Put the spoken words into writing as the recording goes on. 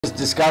just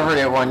discovered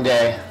it one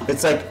day.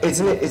 It's like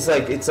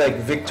it's like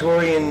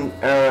Victorian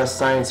era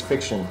science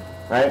fiction,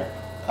 right?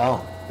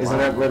 Oh, Isn't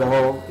that where the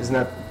whole isn't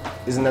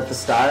that the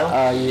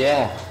style?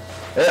 Yeah.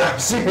 Yeah, I'm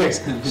serious.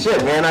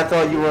 Shit, man, I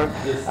thought you were.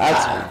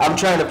 I'm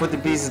trying to put the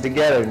pieces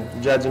together,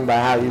 judging by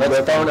how you Let's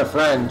look. phone a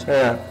friend.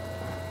 Yeah.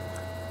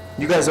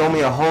 You guys owe me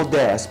a whole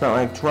day. I spent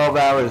like 12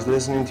 hours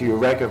listening to your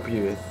record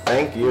review.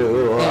 Thank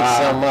you. Thanks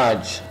so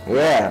much.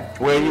 Yeah.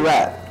 Where are you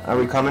at? Are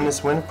we coming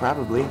this winter?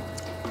 Probably.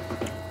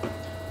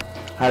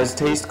 Has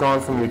taste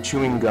gone from your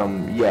chewing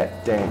gum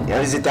yet, Dan?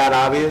 Is it that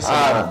obvious?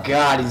 Oh,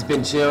 God, he's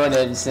been chewing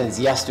it since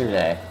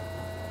yesterday.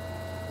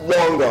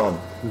 Long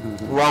gone.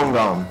 Long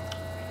gone.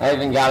 I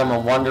even got him a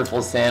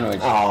wonderful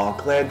sandwich. Oh,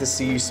 glad to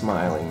see you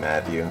smiling,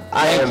 Matthew.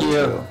 Thank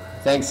you.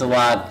 Thanks a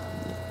lot.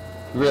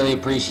 Really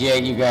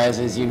appreciate you guys,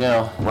 as you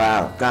know.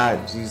 Wow,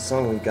 God, this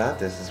song we got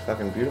this is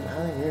fucking beautiful.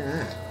 How did you hear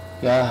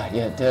that?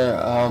 Yeah, they're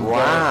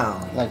wow.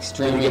 they're, like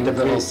streaming Get the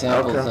little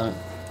samples. Okay.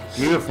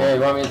 Beautiful. Hey,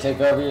 you want me to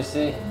take over your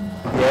seat?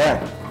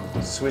 Yeah.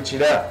 Switch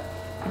it up.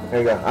 There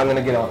you go. I'm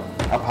gonna get up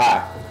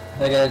high.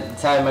 I gotta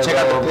tie my Check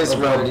out the robe piss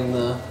robe. avoiding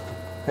the...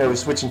 Hey, we're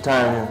switching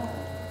time here.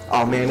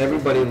 Oh man,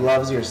 everybody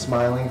loves your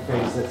smiling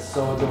face. That's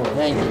so adorable.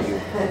 Thank you.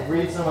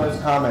 Read some of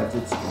those comments.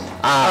 It's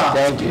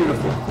thank you.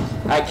 Beautiful.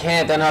 I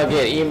can't, then I'll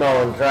get emo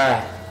and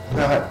cry.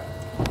 go ahead.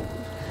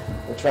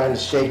 We're trying to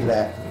shake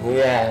that.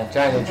 Yeah,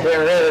 trying to get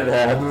rid of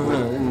that.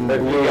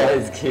 But you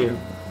guys keep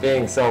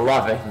being so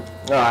loving.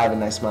 Oh, I have a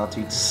nice smile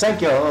too.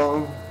 Thank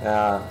you.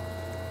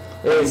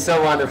 It was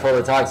so wonderful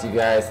to talk to you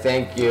guys.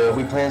 Thank you.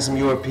 We plan some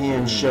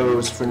European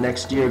shows for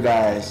next year,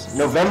 guys.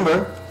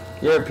 November.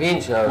 European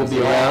shows.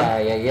 We'll be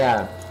around.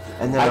 Yeah.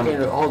 And then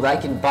I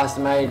can bust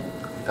my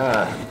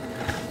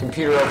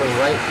computer open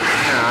right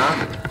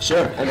now.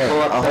 Sure. And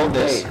pull up I'll hold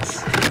this.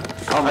 dates.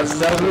 I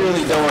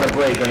really don't want to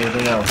break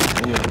anything else.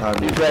 You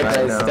break right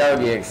my now.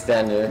 stogie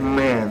extender.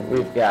 Man.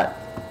 We've got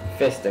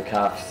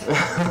fisticuffs.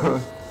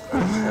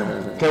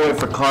 Can't wait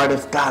for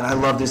Cardiff. God, I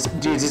love this.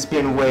 Dude, it's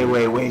been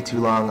way too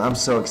long. I'm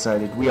so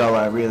excited. We all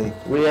are, really.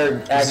 We are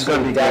This is gonna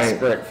actually be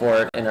desperate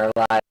for it in our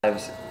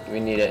lives. We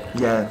need it.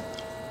 Yeah.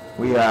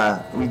 We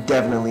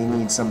definitely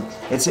need some.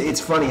 It's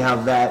funny how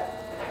that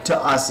to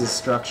us is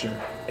structure.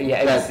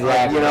 Yeah, That,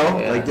 exactly. you know,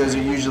 yeah. like those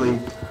are usually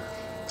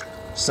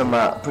some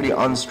pretty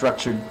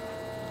unstructured.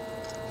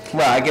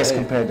 Well, I guess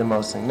compared to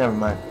most things. Never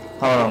mind.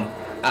 Hold on.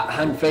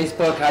 On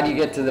Facebook, how do you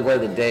get to where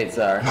the dates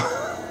are?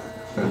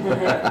 I don't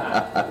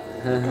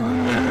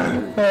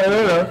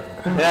know.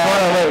 Yeah.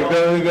 Hold on,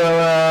 wait. We go.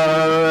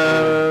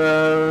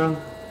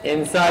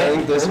 Insight? I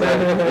think this way.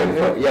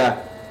 Info. Yeah.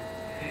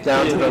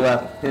 Down to the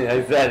left.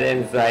 I said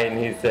insight, and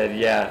he said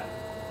yeah.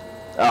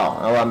 Oh,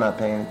 I'm not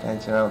paying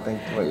attention. I don't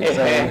think to what you're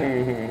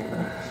saying.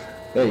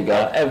 There you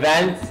go.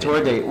 Events?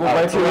 Tour date. Well,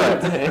 right tour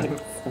to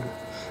dates.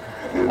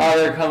 Oh,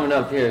 they're coming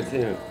up here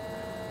too.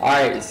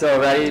 Alright, so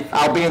ready?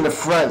 I'll be in the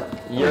front.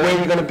 Where are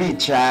you gonna be,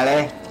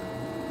 Charlie?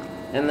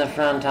 In the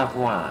front of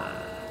one.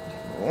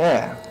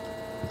 Yeah.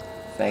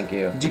 Thank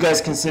you. Do you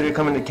guys consider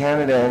coming to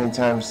Canada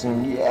anytime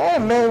soon? Yeah,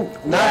 man.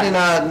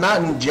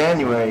 Not in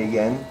January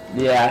again.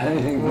 Yeah.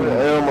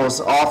 They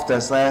almost offed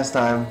us last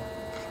time.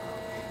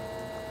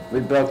 We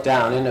broke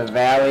down in a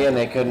valley and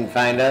they couldn't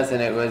find us,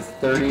 and it was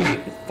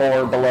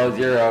 34 below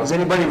zero. Does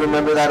anybody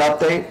remember that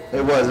update?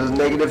 It was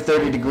negative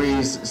 30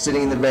 degrees,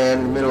 sitting in the van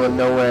in the middle of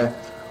nowhere.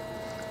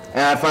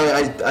 And I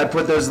finally, I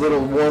put those little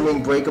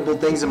warming breakable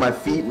things in my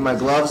feet and my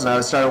gloves, and I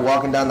started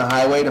walking down the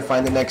highway to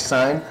find the next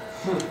sign.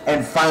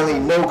 And finally,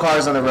 no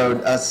cars on the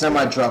road. A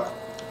semi-truck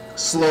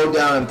slowed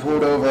down and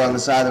pulled over on the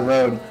side of the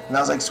road. And I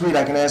was like, sweet,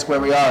 I can ask where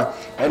we are.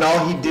 And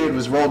all he did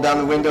was roll down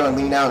the window and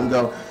lean out and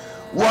go,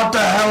 "What the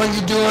hell are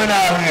you doing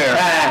out here?"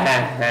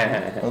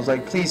 I was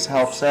like, please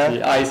help,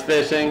 sir. Ice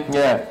fishing?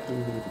 Yeah.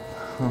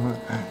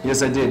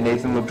 Yes, I did.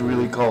 Nathan looked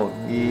really cold.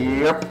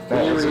 Yep.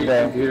 Can you was a read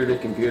day. computer to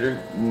computer?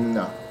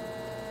 No.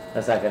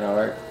 That's not gonna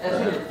work. That's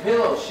when your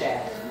pillow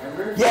shattered,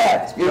 remember?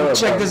 Yeah, pillow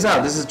check talk. this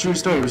out. This is a true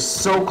story. It was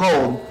so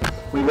cold.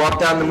 We walked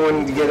down in the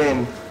morning to get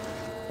in,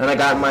 and I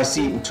got in my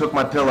seat and took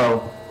my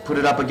pillow, put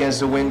it up against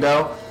the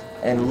window,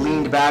 and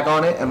leaned back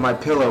on it, and my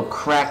pillow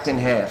cracked in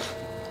half.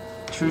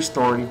 True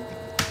story.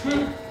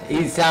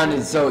 He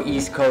sounded so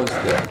East Coast.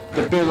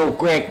 The pillow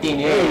cracked in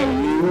half.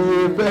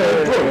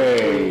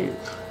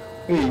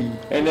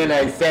 And then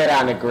I sat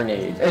on a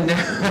grenade. And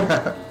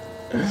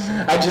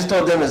I just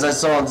told them, as I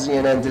saw on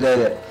CNN today,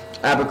 that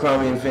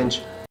Abercrombie and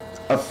Finch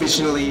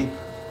officially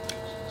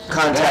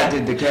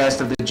contacted the cast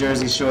of the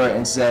Jersey Shore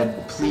and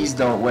said, please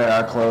don't wear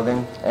our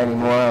clothing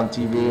anymore on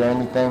TV or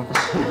anything.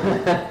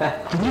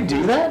 Can you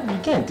do that? You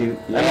can't do.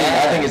 I mean,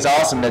 I think it's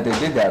awesome that they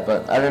did that,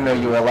 but I didn't know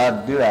you were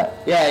allowed to do that.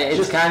 Yeah,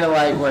 it's kind of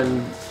like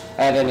when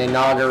at an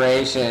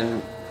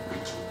inauguration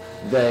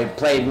they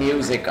played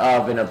music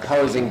of an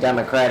opposing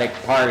Democratic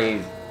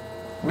Party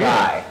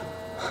guy.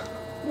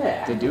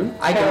 Yeah. To do?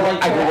 I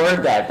can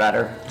word that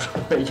better.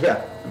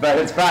 Yeah. But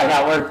it's probably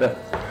not worth it.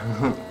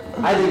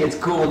 I think it's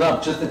cool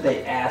enough just that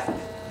they asked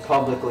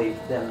publicly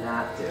them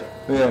not to.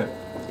 Yeah.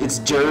 It's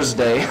Jersey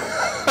Day.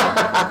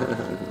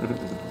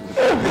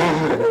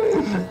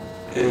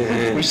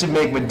 We should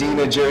make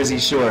Medina, Jersey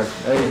Shore.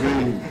 I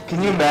agree.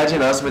 Can you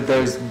imagine us with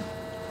those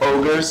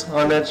ogres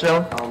on that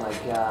show? Oh my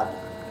god.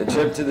 The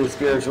trip to the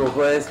spiritual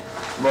place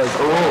was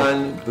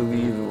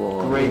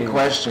unbelievable. Great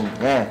question.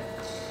 Yeah.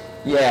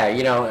 Yeah,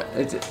 you know,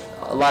 it's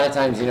a lot of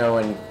times, you know,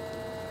 when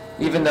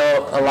even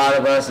though a lot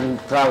of us and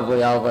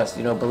probably all of us,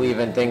 you know, believe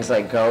in things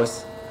like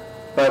ghosts,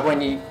 but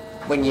when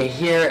you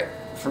hear it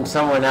from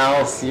someone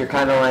else, you're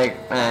kind of like,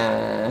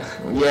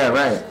 Yeah,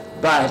 right.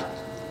 But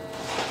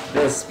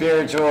the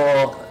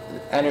spiritual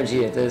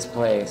energy at this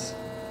place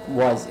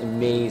was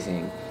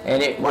amazing,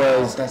 and it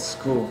was That's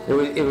cool.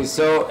 it was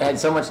so had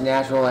so much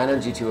natural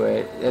energy to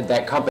it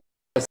that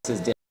compasses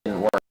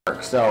didn't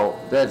work. So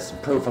that's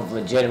proof of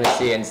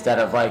legitimacy instead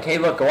of like, hey,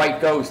 look, a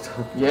white ghost.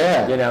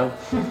 Yeah. You know?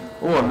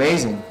 Oh,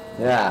 amazing.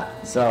 Yeah.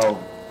 So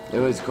it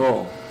was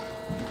cool.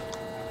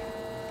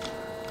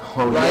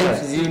 Oh,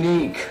 Life is yeah.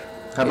 unique.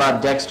 How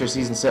about Dexter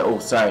season 7? Oh,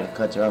 sorry to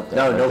cut you off there.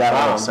 No, but no that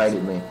problem. one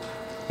excited me.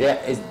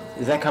 Yeah. Is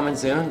that coming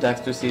soon?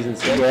 Dexter season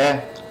 6?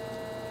 Yeah.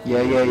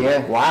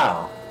 Yeah.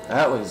 Wow.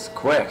 That was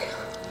quick.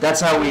 That's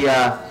how we,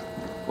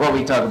 well,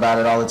 we talk about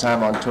it all the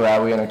time on tour,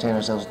 how we entertain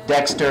ourselves.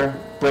 Dexter,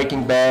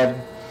 Breaking Bad,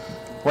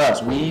 what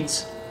else?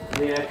 Weeds?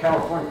 Yeah,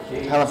 California.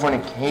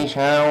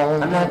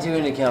 Californication. I'm not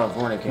doing a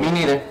California cake. Me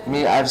neither.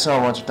 I saw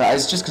a bunch of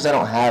times. It's just because I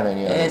don't have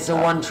any of it. It's a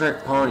one-trick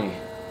pony.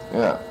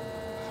 Yeah.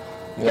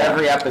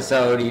 Every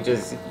episode, he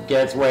just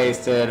gets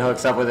wasted,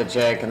 hooks up with a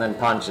chick, and then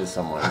punches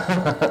someone.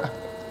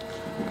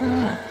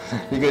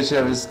 You guys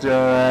should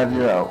have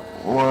your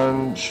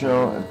one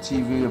show on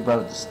TV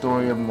about the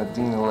story of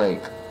Medina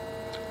Lake.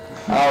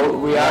 Oh,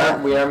 we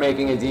are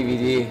making a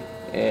DVD.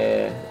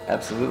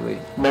 Absolutely.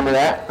 Remember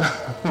that?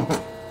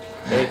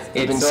 It's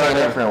been saying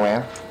it for a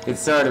while. It's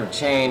sort of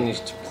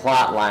changed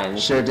plot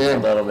lines. Sure did. A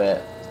little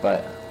bit,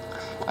 but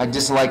I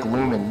dislike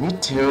Lumen. Me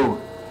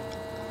too.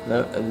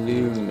 no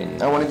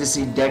Lumen. I wanted to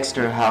see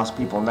Dexter house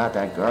people, not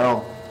that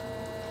girl.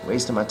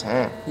 Wasting my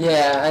time.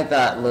 Yeah, I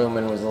thought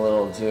Lumen was a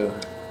little too.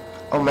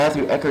 Oh,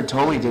 Matthew Eckhart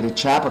Tolle did a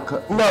chat.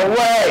 No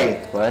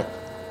way! What?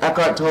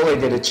 Eckhart Tolle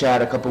did a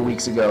chat a couple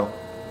weeks ago.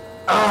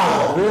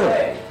 Oh,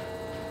 really?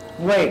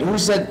 Wait, who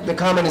said the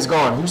comment is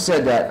gone? Who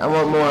said that? I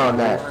want more on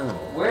that.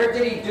 Where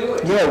did he do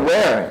it? Yeah,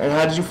 where? And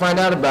how did you find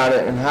out about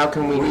it? And how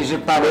can we Oui, j'ai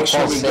pas make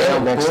sure we pensé get it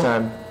un next peu.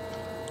 time?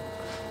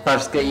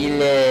 Parce qu'il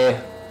est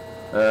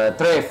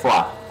très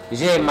froid.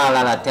 J'ai mal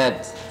à la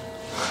tête.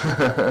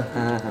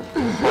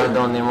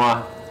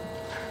 Pardonnez-moi.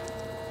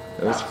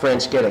 Those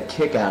French get a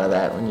kick out of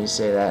that when you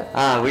say that.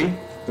 Ah oui?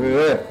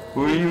 Yeah.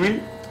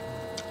 Oui.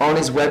 On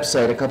his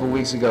website a couple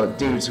weeks ago,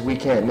 dudes, we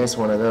can't miss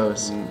one of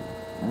those.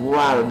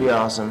 Wow, that'd be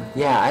awesome.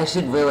 Yeah, I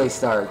should really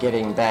start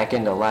getting back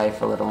into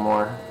life a little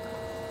more.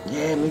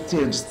 Yeah, me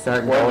too. Just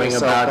Start work going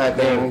myself about back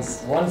in.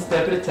 things. One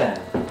step at a time.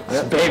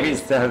 Yep. Baby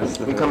steps.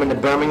 We coming to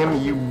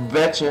Birmingham, you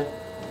betcha.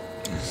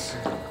 Do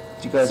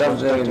you guys want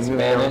Something to in do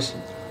Spanish.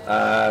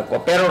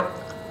 Copero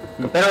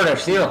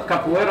Recido.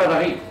 Capoeira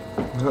David.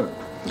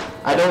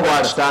 I don't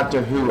watch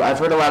Doctor Who. I've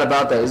heard a lot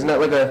about that. Isn't that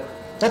like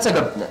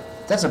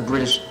that's a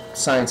British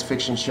science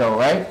fiction show,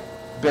 right?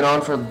 Been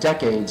on for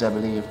decades, I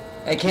believe.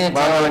 I can't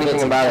I don't tell know if anything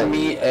it's about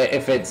it.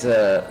 if it's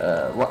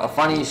a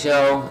funny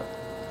show,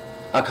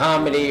 a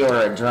comedy, or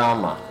a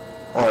drama.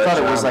 Or I thought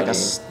a it was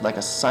dramedy. like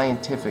a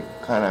scientific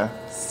kind of.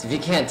 If you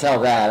can't tell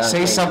that, I don't Say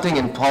think- something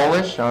in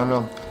Polish. I don't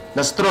know.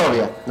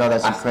 Nostrovia. No,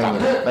 that's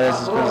Ukrainian. But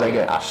that's as good as I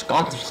get.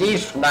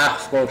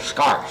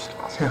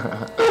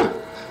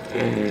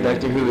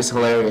 Doctor Who is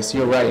hilarious.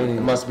 You're right.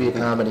 It must be a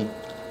comedy.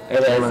 It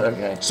is,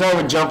 okay. So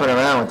we're jumping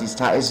around with these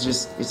it's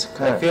just, it's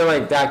kind I of. feel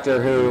like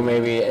Doctor Who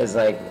maybe is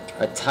like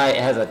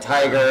has a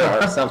tiger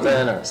or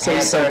something or Say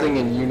panther. something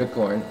in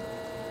unicorn.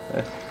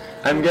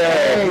 I'm good.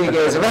 Hey, you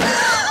guys.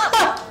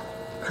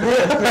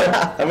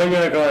 I'm a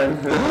unicorn.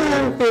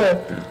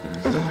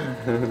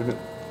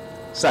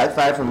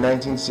 Sci-fi from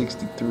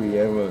 1963.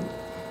 Everyone.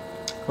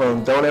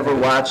 Don't ever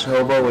watch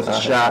Hobo with a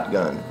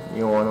shotgun.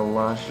 You want to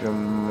wash your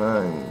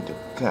mind,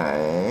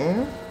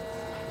 okay?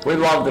 We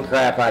love the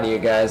crap out of you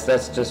guys.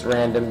 That's just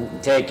random.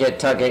 Take it,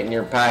 tuck it in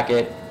your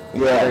pocket,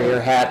 Yeah. or your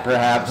hat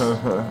perhaps.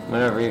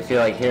 Whenever you feel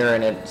like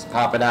hearing it, just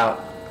pop it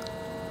out.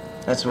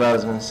 That's what I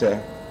was gonna say.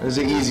 It was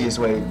the easiest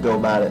way to go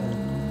about it.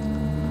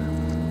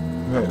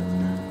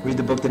 Read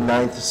the book The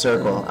Ninth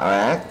Circle.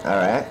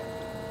 Alright.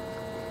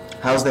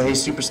 How's the Hey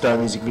Superstar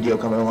music video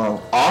coming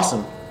along?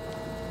 Awesome.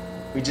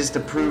 We just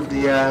approved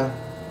the,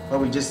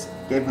 we just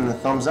gave them the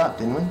thumbs up,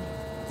 didn't we?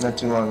 Not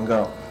too long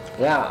ago.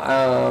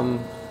 Yeah,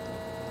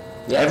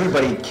 yeah.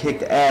 Everybody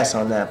kicked ass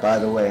on that, by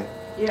the way.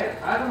 Yeah,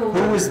 I don't know.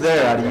 Who was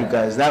there out of you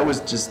guys? That was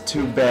just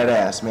too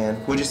badass, man.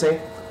 What'd you say?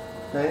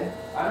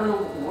 I don't know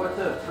what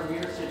the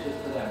premiere stitch is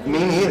for that. Me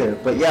neither.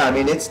 But yeah, I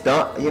mean, it's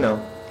done, you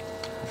know.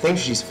 I think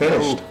she's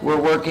finished. We're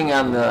working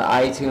on the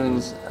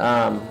iTunes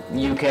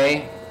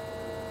UK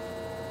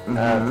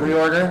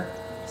pre-order.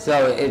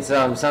 So it's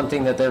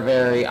something that they're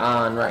very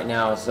on right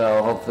now.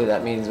 So hopefully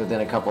that means within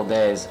a couple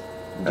days.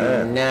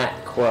 Do not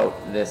quote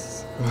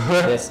this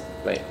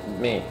guy.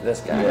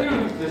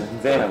 Yeah.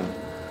 Damn.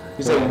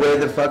 You say, where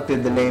the fuck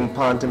did the name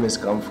Pontimus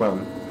come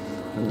from?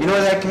 You know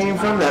where that came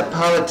from? That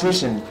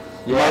politician,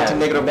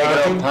 Montenegro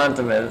Negro Ponte.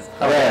 Pontimus.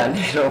 Oh, Yeah.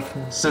 Negro.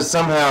 So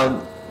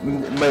somehow,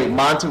 wait,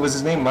 Monte was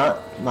his name?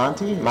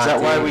 Monty? Is that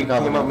Monty, why we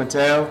called came him up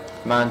Mateo?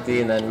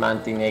 Monty, and then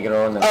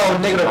Montenegro, and then Oh,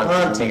 Negro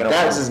Ponte. Negro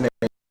That was his name.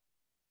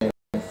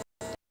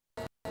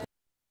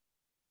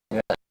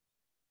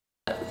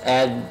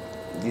 Add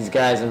these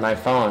guys in my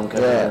phone because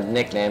of their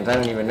nicknames. I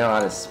don't even know how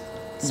to spell.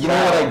 You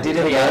know what I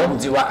didn't know?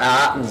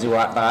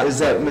 Is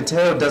that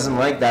Mateo doesn't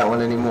like that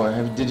one anymore.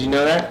 Did you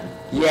know that?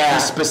 Yeah.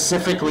 He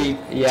specifically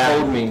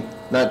told me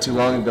not too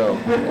long ago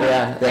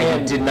Yeah. that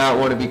he did not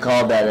want to be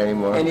called that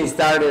anymore. And he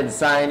started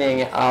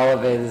signing all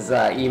of his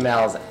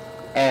emails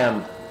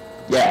M.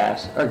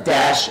 Or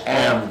dash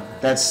M.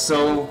 That's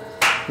so,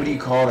 what do you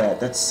call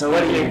that? That's so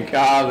What do you weird.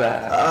 call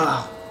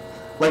that?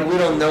 Like we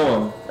don't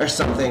know him or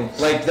something.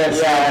 Like that's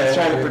it's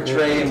trying to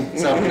portray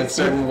himself in a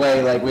certain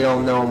way, like we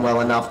don't know him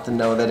well enough to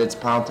know that it's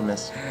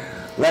Pontimus.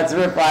 Let's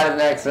reply to the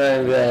next one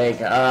and be like,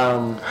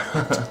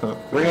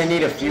 we're going to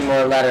need a few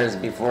more letters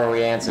before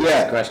we answer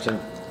this question.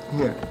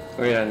 Yeah.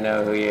 We don't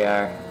know who you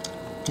are.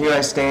 Here I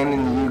stand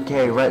in the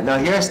UK right now.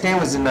 Here I stand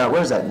was in,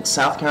 where is that? In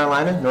South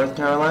Carolina? North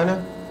Carolina?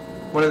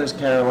 One of those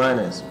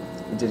Carolinas.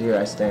 We did Here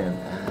I Stand.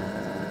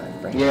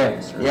 Yeah,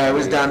 it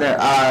was down there.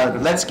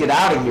 Let's Get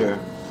Out of Here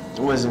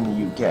was in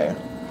the UK.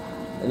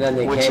 And then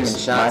they Which came is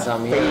and shot my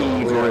some here.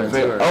 when we were on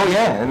favorite. tour. Oh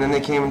yeah, and then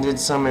they came and did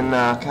some in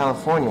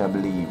California, I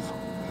believe.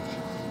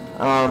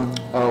 Oh,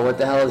 what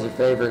the hell is your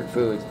favorite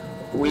food?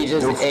 We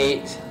just Oof.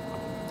 ate.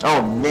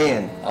 Oh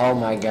man. Oh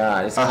my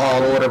God! It's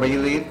called the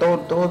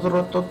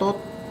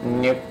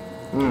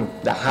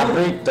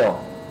habrito.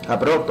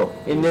 Cabroto.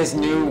 In this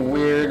new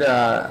weird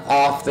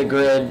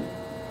off-the-grid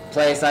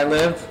place I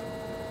live,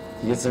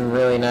 you get some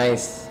really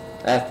nice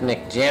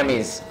ethnic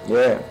jammies.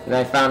 Yeah. And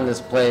I found this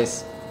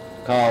place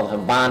called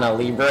Habana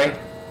Libre,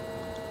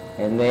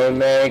 and they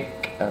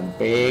make a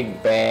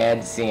big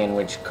bad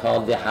sandwich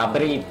called the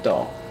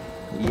habrito.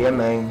 Yeah,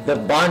 man. The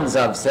buns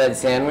of said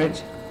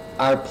sandwich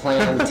are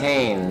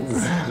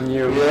plantains. Can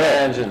you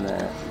imagine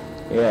that?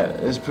 Yeah,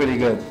 it's pretty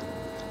good.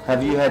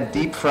 Have you had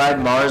deep fried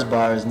Mars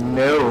bars?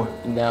 No.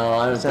 No,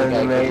 I don't Sounds think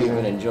I amazing. could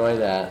even enjoy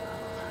that.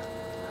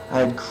 I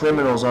had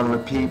Criminals on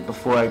repeat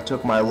before I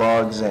took my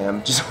law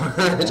exam. Just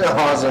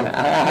awesome.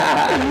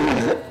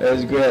 That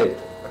was great.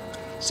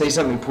 Say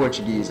something in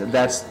Portuguese.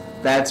 That's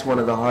one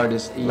of the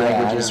hardest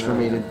languages for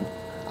me to.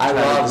 I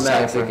try to love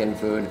decipher. Mexican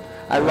food.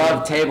 I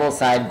love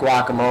tableside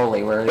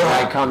guacamole, where the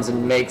guy comes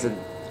and makes it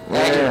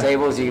at your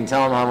table, so you can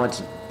tell him how much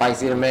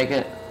spicy to make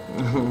it.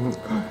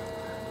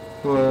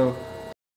 Well,